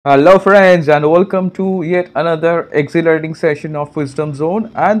Hello friends and welcome to yet another exhilarating session of Wisdom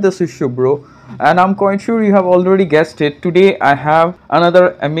Zone, and this is Shubro, and I'm quite sure you have already guessed it. Today I have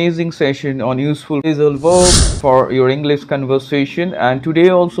another amazing session on useful phrasal verbs for your English conversation, and today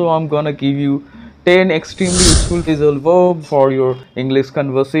also I'm gonna give you 10 extremely useful phrasal verbs for your English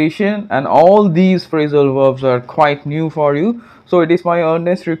conversation, and all these phrasal verbs are quite new for you. So it is my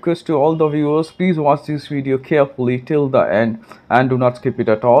earnest request to all the viewers, please watch this video carefully till the end and do not skip it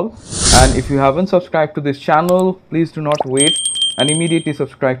at all. And if you haven't subscribed to this channel, please do not wait and immediately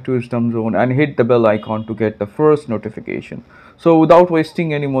subscribe to Wisdom Zone and hit the bell icon to get the first notification. So without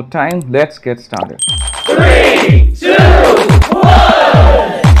wasting any more time, let's get started. 3, 2,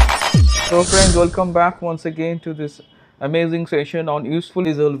 1. So friends, welcome back once again to this amazing session on useful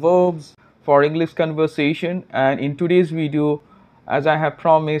phrasal verbs for English conversation. And in today's video, as I have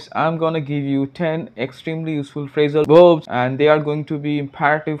promised, I'm gonna give you 10 extremely useful phrasal verbs, and they are going to be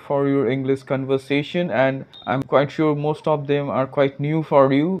imperative for your English conversation, and I'm quite sure most of them are quite new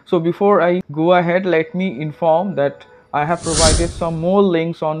for you. So before I go ahead, let me inform that I have provided some more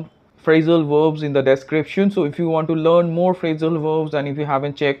links on phrasal verbs in the description. So if you want to learn more phrasal verbs and if you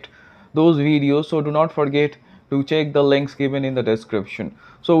haven't checked those videos, so do not forget to check the links given in the description.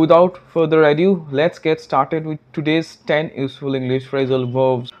 So without further ado, let's get started with today's 10 useful English phrasal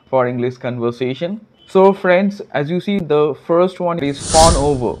verbs for English conversation. So friends, as you see, the first one is fawn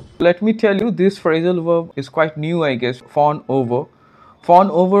over. Let me tell you, this phrasal verb is quite new, I guess. Fawn over. Fawn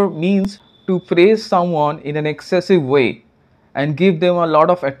over means to praise someone in an excessive way and give them a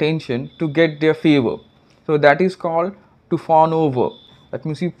lot of attention to get their favor. So that is called to fawn over. That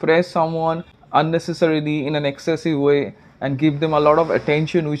means you praise someone unnecessarily in an excessive way and give them a lot of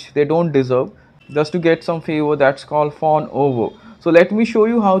attention which they don't deserve just to get some favor. That's called fawn over. So let me show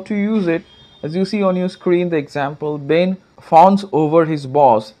you how to use it. As you see on your screen, the example, Ben fawns over his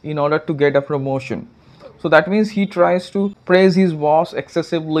boss in order to get a promotion. So that means he tries to praise his boss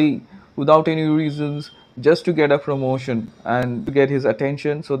excessively without any reasons, just to get a promotion and to get his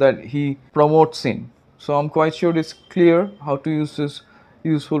attention so that he promotes him. So I'm quite sure it's clear how to use this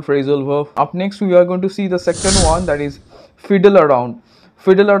useful phrasal verb. Up next, we are going to see the second one, that is fiddle around.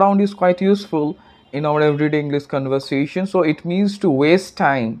 Fiddle around is quite useful in our everyday English conversation. So it means to waste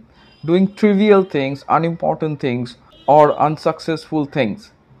time doing trivial things, unimportant things, or unsuccessful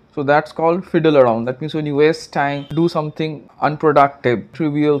things. So that's called fiddle around. That means when you waste time, do something unproductive,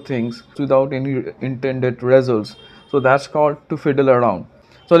 trivial things without any intended results. So that's called to fiddle around.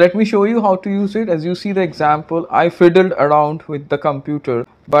 So let me show you how to use it. As you see the example, I fiddled around with the computer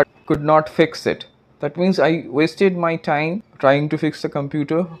but could not fix it. That means I wasted my time trying to fix the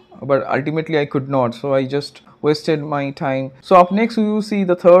computer, but ultimately I could not. So I just wasted my time. So up next we will see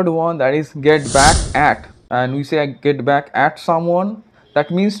the third one, that is get back at. And we say I get back at someone.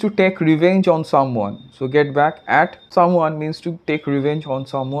 That means to take revenge on someone. So get back at someone means to take revenge on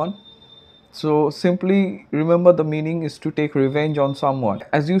someone. So simply remember, the meaning is to take revenge on someone.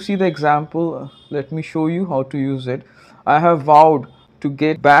 As you see the example, let me show you how to use it. I have vowed to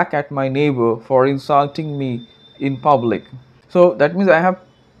get back at my neighbor for insulting me in public. So that means I have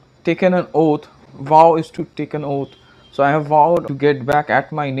taken an oath. Vow is to take an oath. So I have vowed to get back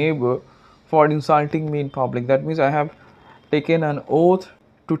at my neighbor for insulting me in public. That means I have taken an oath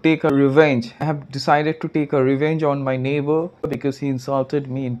to take a revenge. I have decided to take a revenge on my neighbor because he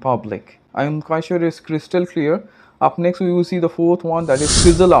insulted me in public. I am quite sure it's crystal clear. Up next we will see the fourth one, that is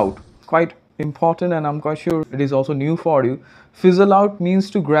fizzle out. Quite important, and I'm quite sure it is also new for you. Fizzle out means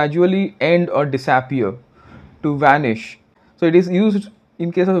to gradually end or disappear, to vanish. So it is used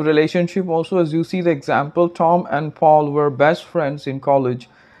in case of relationship also. As you see the example, Tom and Paul were best friends in college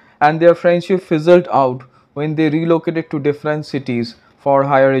and their friendship fizzled out when they relocated to different cities for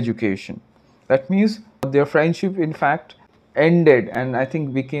higher education. That means their friendship in fact ended and I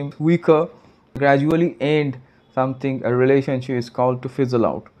think became weaker. Gradually end something, a relationship, is called to fizzle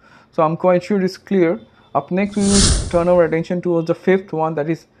out. So I'm quite sure it's clear. Up next we will turn our attention towards the fifth one, that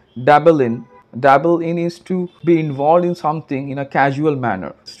is dabble in. Dabble in is to be involved in something in a casual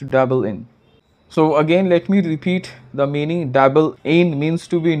manner. It's to dabble in. So again, let me repeat the meaning. Dabble in means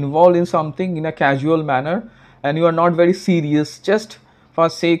to be involved in something in a casual manner and you are not very serious, just for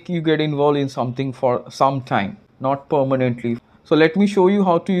sake you get involved in something for some time, not permanently. So let me show you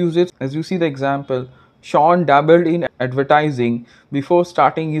how to use it. As you see the example, Sean dabbled in advertising before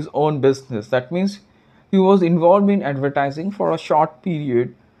starting his own business. That means he was involved in advertising for a short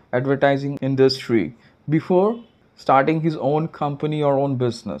period, advertising industry, before starting his own company or own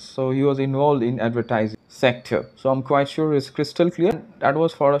business. So he was involved in advertising sector. So I'm quite sure it's crystal clear. That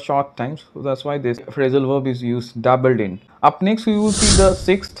was for a short time, so that's why this phrasal verb is used doubled in. Up next we will see the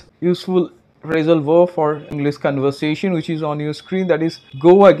sixth useful phrasal verb for English conversation, which is on your screen. That is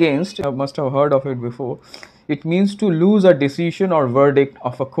go against. You must have heard of it before. It means to lose a decision or verdict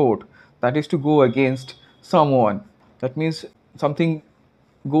of a court. That is to go against someone. That means something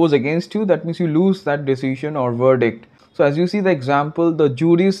goes against you, that means you lose that decision or verdict. So as you see the example, the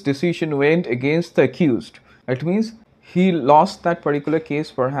jury's decision went against the accused. That means he lost that particular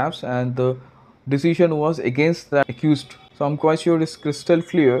case perhaps, and the decision was against the accused. So I'm quite sure it's crystal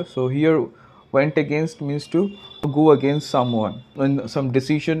clear. So here went against means to go against someone. When some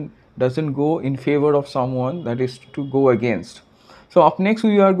decision doesn't go in favor of someone, that is to go against. So up next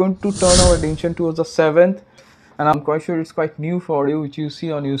we are going to turn our attention towards the seventh, and I'm quite sure it's quite new for you, which you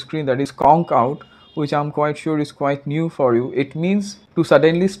see on your screen. That is conk out, which I'm quite sure is quite new for you. It means to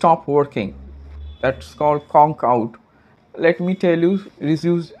suddenly stop working. That's called conk out. Let me tell you, it is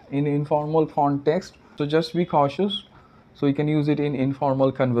used in informal context, so just be cautious. So you can use it in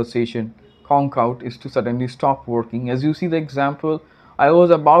informal conversation. Conk out is to suddenly stop working. As you see the example, I was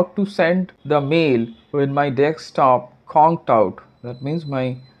about to send the mail when my desktop conked out. That means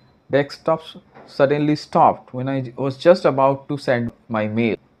my desktop suddenly stopped when I was just about to send my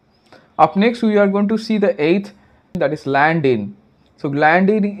mail. Up next we are going to see the eighth, that is land in. So land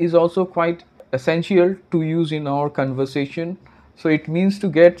in is also quite essential to use in our conversation. So it means to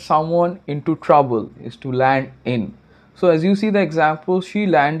get someone into trouble, is to land in. So as you see the example, she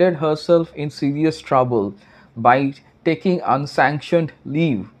landed herself in serious trouble by taking unsanctioned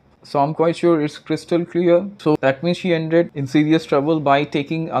leave. So I'm quite sure it's crystal clear. So that means she ended in serious trouble by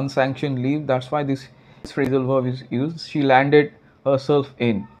taking unsanctioned leave. That's why this phrasal verb is used. She landed herself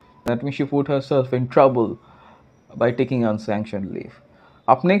in. That means she put herself in trouble by taking unsanctioned leave.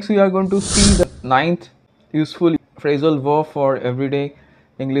 Up next we are going to see the ninth useful phrasal verb for everyday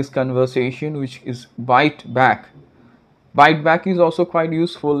English conversation, which is bite back. Bite back is also quite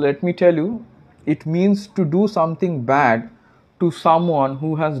useful. Let me tell you, it means to do something bad to someone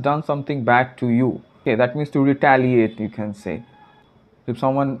who has done something bad to you. Okay, that means to retaliate, you can say. If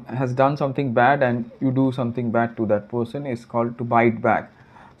someone has done something bad and you do something bad to that person, it's called to bite back.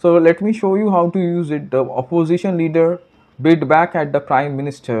 So let me show you how to use it. The opposition leader bit back at the prime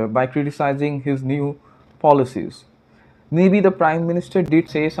minister by criticizing his new policies. Maybe the prime minister did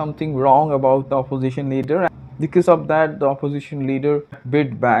say something wrong about the opposition leader. Because of that, the opposition leader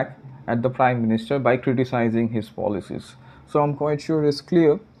bit back at the prime minister by criticizing his policies. So I'm quite sure it's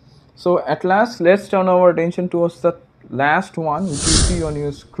clear. So at last, let's turn our attention towards the last one, which you see on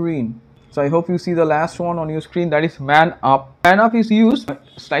your screen. So I hope you see the last one on your screen, that is man up. Man up is used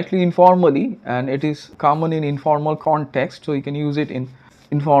slightly informally, and it is common in informal context. So you can use it in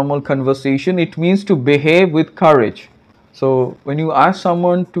informal conversation. It means to behave with courage. So when you ask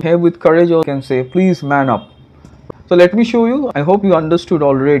someone to behave with courage, you can say, please man up. So let me show you. I hope you understood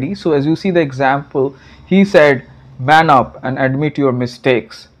already. So as you see the example, he said, man up and admit your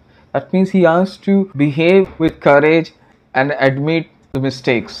mistakes. That means he asked to behave with courage and admit the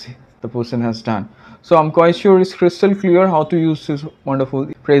mistakes the person has done. So I'm quite sure it's crystal clear how to use this wonderful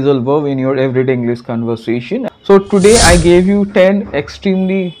phrasal verb in your everyday English conversation. So today I gave you 10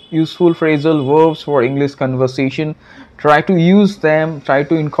 extremely useful phrasal verbs for English conversation. Try to use them, try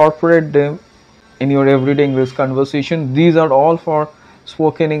to incorporate them in your everyday English conversation. These are all for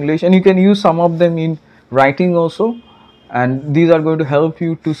spoken English, and you can use some of them in writing also, and these are going to help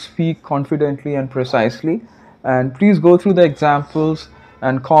you to speak confidently and precisely. And please go through the examples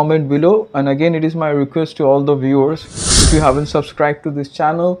and comment below. And again, it is my request to all the viewers, if you haven't subscribed to this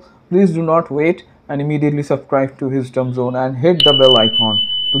channel, please do not wait and immediately subscribe to Wisdom Zone and hit the bell icon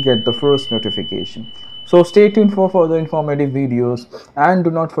to get the first notification. So stay tuned for further informative videos, and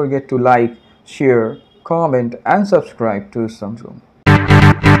do not forget to like, share, comment and subscribe to Wisdom Zone.